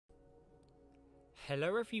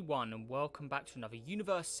Hello everyone and welcome back to another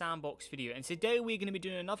Universe Sandbox video, and today we're going to be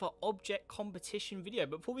doing another object competition video.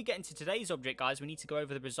 But before we get into today's object, guys, we need to go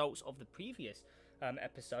over the results of the previous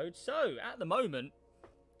episode. So at the moment,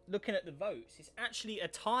 looking at the votes, it's actually a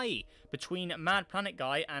tie between Mad Planet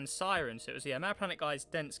Guy and Siren. So it was Mad Planet Guy's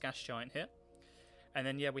dense gas giant here, and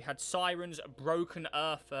then we had Siren's Broken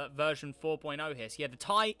Earth version 4.0 here. So the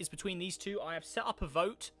tie is between these two. I have set up a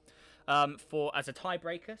vote as a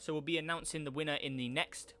tiebreaker, so we'll be announcing the winner in the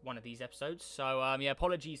next one of these episodes. So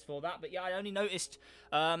apologies for that, but I only noticed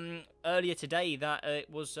earlier today that it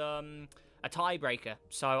was a tiebreaker,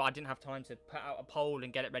 so I didn't have time to put out a poll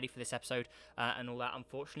and get it ready for this episode and all that,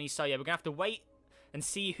 unfortunately. So we're gonna have to wait and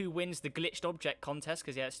see who wins the glitched object contest,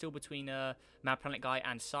 because it's still between Mad Planet Guy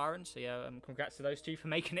and Siren. So congrats to those two for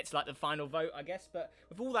making it to the final vote, I guess. But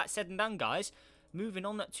with all that said and done, guys, moving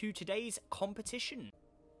on to today's competition.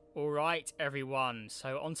 Alright everyone,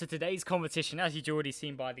 so on to today's competition, as you've already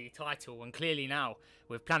seen by the title, and clearly now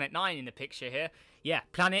with Planet 9 in the picture here.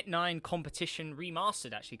 Planet 9 competition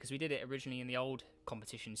remastered, actually, because we did it originally in the old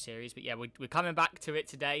competition series. But we're coming back to it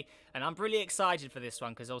today, and I'm really excited for this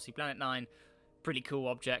one, because obviously Planet 9, pretty cool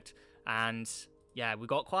object, and we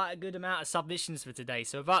got quite a good amount of submissions for today.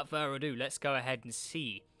 So without further ado, let's go ahead and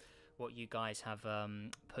see what you guys have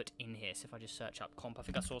put in here. So if I just search up comp, I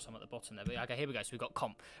think I saw some at the bottom there, but okay, here we go. So we've got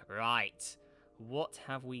comp. Right, what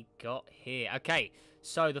have we got here? Okay,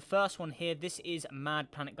 so the first one here, this is Mad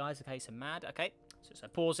Planet, guys. Okay, so Mad. Okay, so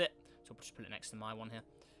pause it, so I'll just put it next to my one here.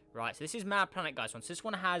 Right, so this is Mad Planet, guys one. So this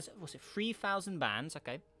one has, what's it, 3,000 bands.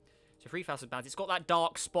 Okay, so 3,000 bands. It's got that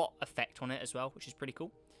dark spot effect on it as well, which is pretty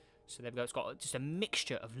cool. So there we go. It's got just a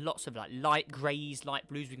mixture of lots of light greys, light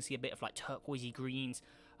blues. We can see a bit of turquoisey greens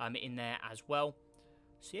in there as well.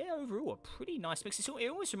 So overall a pretty nice mix. It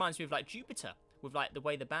almost reminds me of Jupiter, with the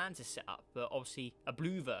way the bands are set up, but obviously a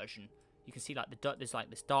blue version. You can see there's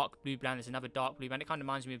this dark blue band, there's another dark blue band. It kind of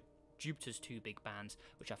reminds me of Jupiter's two big bands,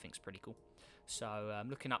 which I think is pretty cool. So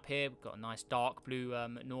looking up here, we've got a nice dark blue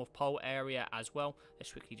North Pole area as well.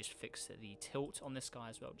 Let's quickly just fix the tilt on this guy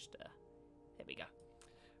as well. Just there we go.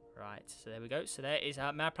 Right, so there we go. So there is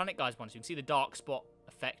Mad Planet, guys one. So you can see the dark spot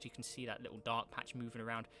effect. You can see that little dark patch moving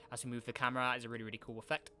around as we move the camera out. It's a really, really cool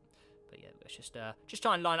effect. But let's just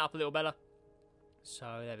try and line it up a little better.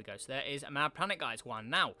 So there we go. So there is Mad Planet, guys one.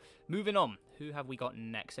 Now, moving on. Who have we got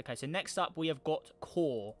next? Okay, so next up we have got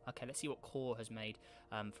Core. Okay, let's see what Core has made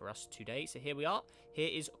for us today. So here we are. Here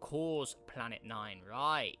is Core's Planet 9.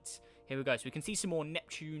 Right. Here we go. So we can see some more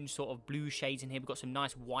Neptune sort of blue shades in here. We've got some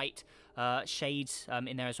nice white shades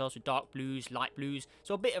in there as well. So dark blues, light blues.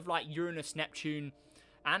 So a bit of Uranus, Neptune,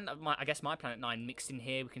 and I guess my Planet 9 mixed in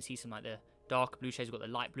here. We can see some the dark blue shades. We've got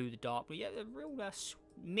the light blue, the dark blue. The real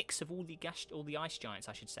mix of all the ice giants,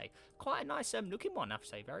 I should say. Quite a nice looking one, I have to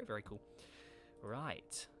say. Very, very cool.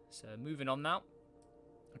 Right. So moving on now.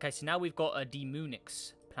 Okay, so now we've got a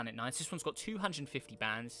Demunix Planet 9. So this one's got 250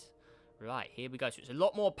 bands. Right, here we go. So it's a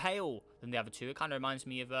lot more pale than the other two. It kind of reminds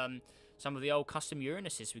me of some of the old custom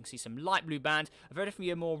Uranuses. We can see some light blue bands. A very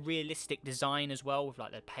definitely a more realistic design as well, with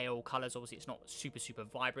the pale colours. Obviously, it's not super, super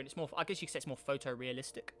vibrant. It's more, I guess you could say it's more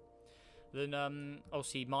photorealistic than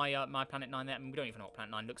obviously my Planet 9 there. I mean, we don't even know what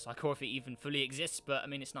Planet 9 looks like, or if it even fully exists, but I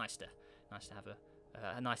mean, it's nice to have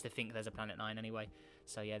nice to think there's a Planet 9 anyway.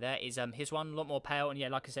 So there is his one, a lot more pale, and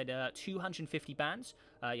like I said, 250 bands.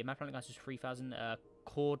 My Planet Guys is 3,000.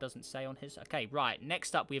 Core doesn't say on his. Okay, right,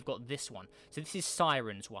 next up we've got this one. So this is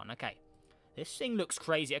Siren's one. Okay, this thing looks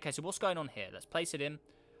crazy. Okay, so what's going on here? Let's place it in.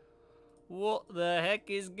 What the heck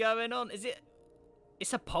is going on?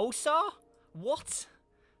 It's a pulsar? What?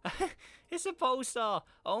 It's a pulsar.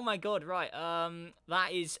 Oh my god, right.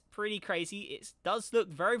 That is pretty crazy. It does look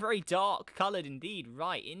very, very dark coloured indeed.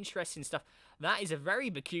 Right, interesting stuff. That is a very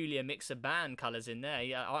peculiar mix of band colours in there.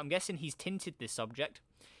 I'm guessing he's tinted this object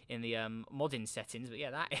in the modding settings, but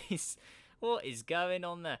that is what is going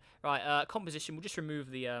on there. Right, composition, we'll just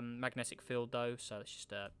remove the magnetic field though, so let's just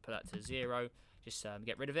put that to 0. Just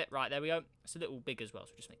get rid of it. Right, there we go. It's a little big as well,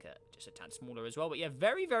 so just make it just a tad smaller as well. But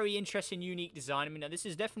very, very interesting, unique design. I mean, this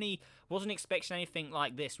is definitely, wasn't expecting anything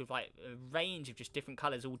like this, with a range of just different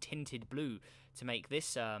colours all tinted blue to make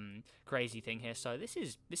this crazy thing here. So this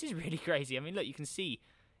is really crazy. I mean, look, you can see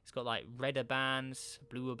it's got redder bands,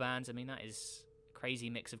 bluer bands. I mean, that is a crazy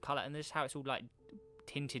mix of colour, and this is how it's all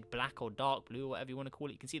tinted black or dark blue, or whatever you want to call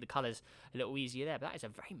it. You can see the colours a little easier there, but that is a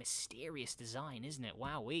very mysterious design, isn't it?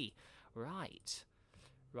 Wowee. Right,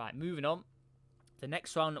 moving on The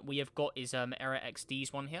next one we have got is Era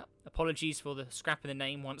XD's one here. Apologies for the scrap of the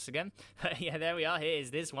name once again. Yeah, there we are. Here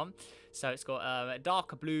is this one. So it's got a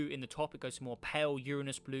darker blue in the top. It goes to more pale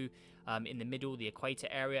Uranus blue in the middle, the equator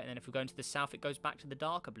area. And then if we go into the south, it goes back to the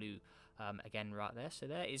darker blue again right there. So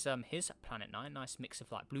there is his Planet 9. Nice mix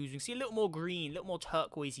of like blues. You can see a little more green, a little more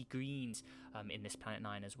turquoisey greens in this Planet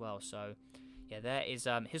 9 as well. So yeah, there is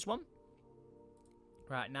his one.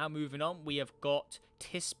 Right, now moving on, we have got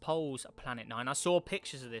Tispol's Planet 9. I saw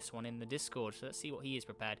pictures of this one in the Discord, so let's see what he is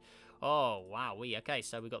prepared. Oh, wow. Okay,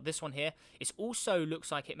 so we got this one here. It also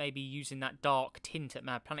looks like it may be using that dark tint that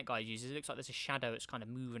Mad Planet Guy uses. It looks like there's a shadow that's kind of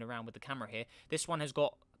moving around with the camera here. This one has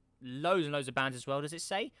got loads and loads of bands as well. Does it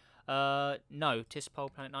say? No,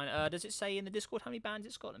 Tispol Planet 9. Does it say in the Discord how many bands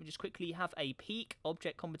it's got? Let me just quickly have a peek.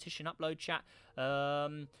 Object competition upload chat.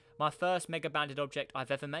 My first mega banded object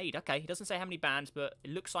I've ever made. Okay, it doesn't say how many bands, but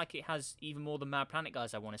it looks like it has even more than Mad Planet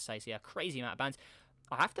Guys, I want to say. So yeah, crazy amount of bands.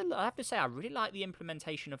 I have to say I really like the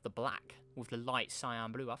implementation of the black with the light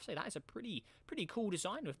cyan blue. I have to say that is a pretty cool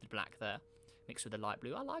design with the black there, mixed with the light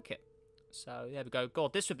blue. I like it. So there we go.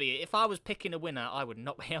 God, this would be it. If I was picking a winner, I would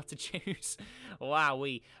not be able to choose.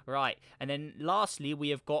 Wowee. Right. And then lastly, we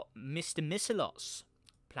have got Mr. Missilot's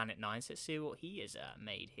Planet 9. So let's see what he has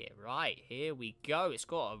made here. Right. Here we go. It's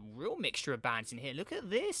got a real mixture of bands in here. Look at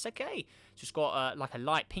this. Okay. So it's got like a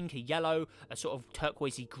light pink, a yellow, a sort of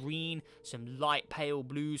turquoisey green, some light pale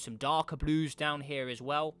blues, some darker blues down here as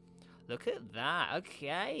well. Look at that.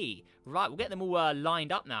 Okay. Right. We'll get them all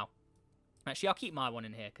lined up now. Actually, I'll keep my one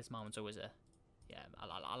in here because my one's always a... Yeah,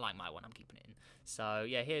 I like my one. I'm keeping it in. So,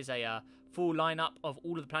 yeah, here's a full lineup of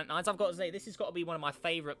all of the Planet 9s. I've got to say, this has got to be one of my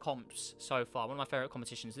favourite comps so far. One of my favourite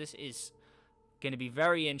competitions. This is going to be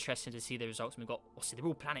very interesting to see the results. We've got... Oh, see, they're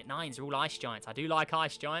all Planet 9s. They're all Ice Giants. I do like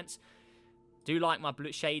Ice Giants. Do like my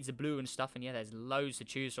blue, shades of blue and stuff. And, yeah, there's loads to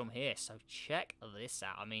choose from here. So, check this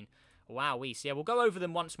out. I mean, wowee. So, yeah, we'll go over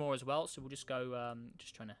them once more as well. So, we'll just go...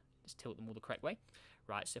 just trying to tilt them all the correct way.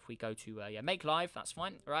 Right, so if we go to, yeah, make live, that's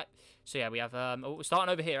fine. All right, so yeah, we have, we're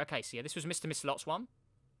starting over here. Okay, so yeah, this was Mr. Missilot's one.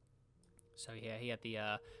 So yeah, he had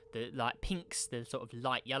the like pinks, the sort of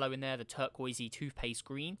light yellow in there, the turquoisey toothpaste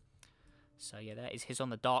green. So yeah, that is his on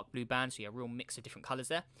the dark blue band. So yeah, real mix of different colours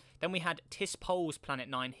there. Then we had Tispol's Planet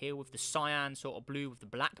 9 here with the cyan sort of blue with the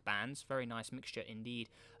black bands. Very nice mixture indeed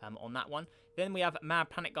on that one. Then we have Mad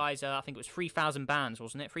Planet Guys, I think it was 3,000 bands,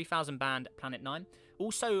 wasn't it? 3,000 band Planet 9.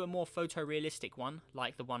 Also a more photorealistic one,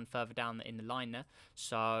 like the one further down in the line there.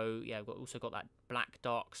 So yeah, we've also got that black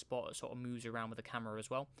dark spot that sort of moves around with the camera as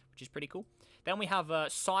well, which is pretty cool. Then we have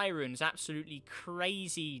Siren's absolutely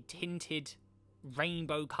crazy tinted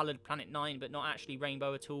rainbow coloured Planet 9, but not actually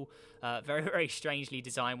rainbow at all. Very, very strangely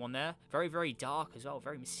designed one there. Very, very dark as well.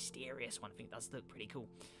 Very mysterious one. I think that does look pretty cool.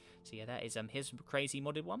 So yeah, that is his crazy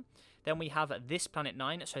modded one. Then we have this Planet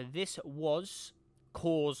 9. So this was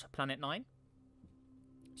Core's Planet 9.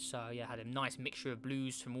 So yeah, had a nice mixture of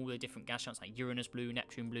blues from all the different gas giants, like Uranus blue,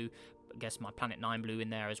 Neptune blue, I guess my Planet 9 blue in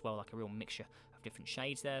there as well, like a real mixture of different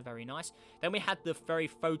shades there. Very nice. Then we had the very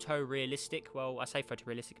photorealistic, well, I say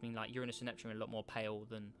photorealistic, I mean like Uranus and Neptune are a lot more pale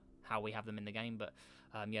than how we have them in the game, but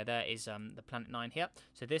yeah, there is the Planet 9 here.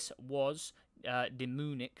 So this was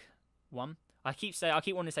Demonic one. I keep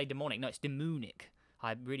wanting to say demonic. No, it's Demonic.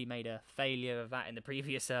 I really made a failure of that in the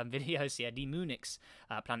previous videos. So yeah, Demonic's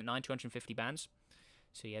Planet 9, 250 bands.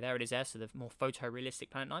 So yeah, there it is there. So the more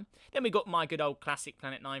photorealistic Planet 9. Then we got my good old classic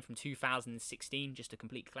Planet 9 from 2016. Just a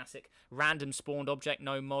complete classic. Random spawned object.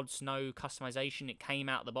 No mods, no customization. It came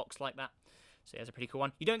out of the box like that. So yeah, it's a pretty cool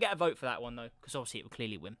one. You don't get a vote for that one though, because obviously it will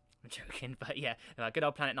clearly win. I'm joking, but yeah, good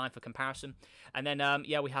old Planet 9 for comparison. And then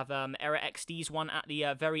yeah, we have Era XD's one at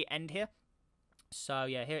the very end here. So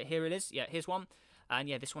yeah, here it is. Yeah, here's one. And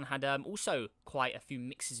yeah, this one had also quite a few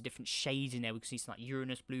mixes of different shades in there. We can see some like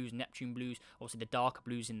Uranus blues, Neptune blues, also the darker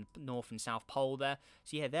blues in the North and South Pole there.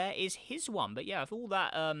 So yeah, there is his one. But yeah, with all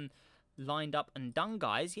that lined up and done,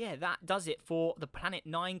 guys, yeah, that does it for the Planet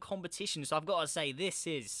 9 competition. So I've got to say, this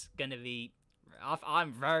is going to be...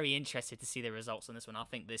 I'm very interested to see the results on this one. I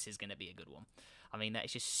think this is going to be a good one. I mean,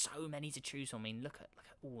 there's just so many to choose from. I mean, look at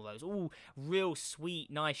all those. All real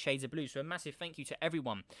sweet, nice shades of blue. So a massive thank you to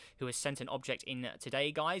everyone who has sent an object in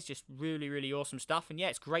today, guys. Just really, really awesome stuff. And yeah,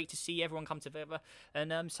 it's great to see everyone come together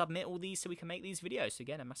and submit all these so we can make these videos. So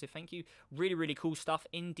again, a massive thank you. Really, really cool stuff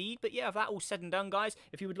indeed. But yeah, with that all said and done, guys,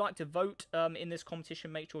 if you would like to vote in this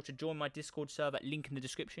competition, make sure to join my Discord server, link in the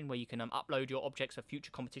description, where you can upload your objects for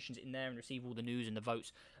future competitions in there and receive all the news and the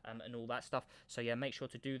votes and all that stuff. So yeah, make sure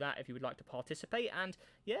to do that if you would like to participate. And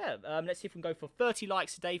yeah, let's see if we can go for 30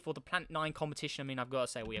 likes today for the Planet 9 competition. I mean, I've got to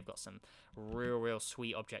say, we have got some real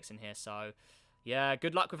sweet objects in here. So yeah,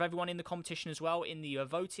 good luck with everyone in the competition as well in the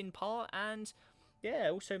voting part. And yeah,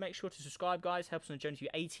 also make sure to subscribe, guys. Helps on the journey to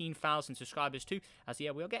 18,000 subscribers too. As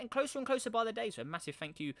yeah, we are getting closer and closer by the day. So a massive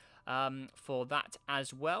thank you for that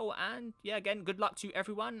as well. And yeah, again, good luck to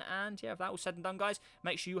everyone. And yeah, if that was said and done, guys,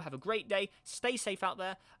 make sure you have a great day. Stay safe out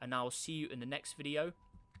there, and I'll see you in the next video.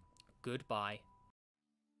 Goodbye.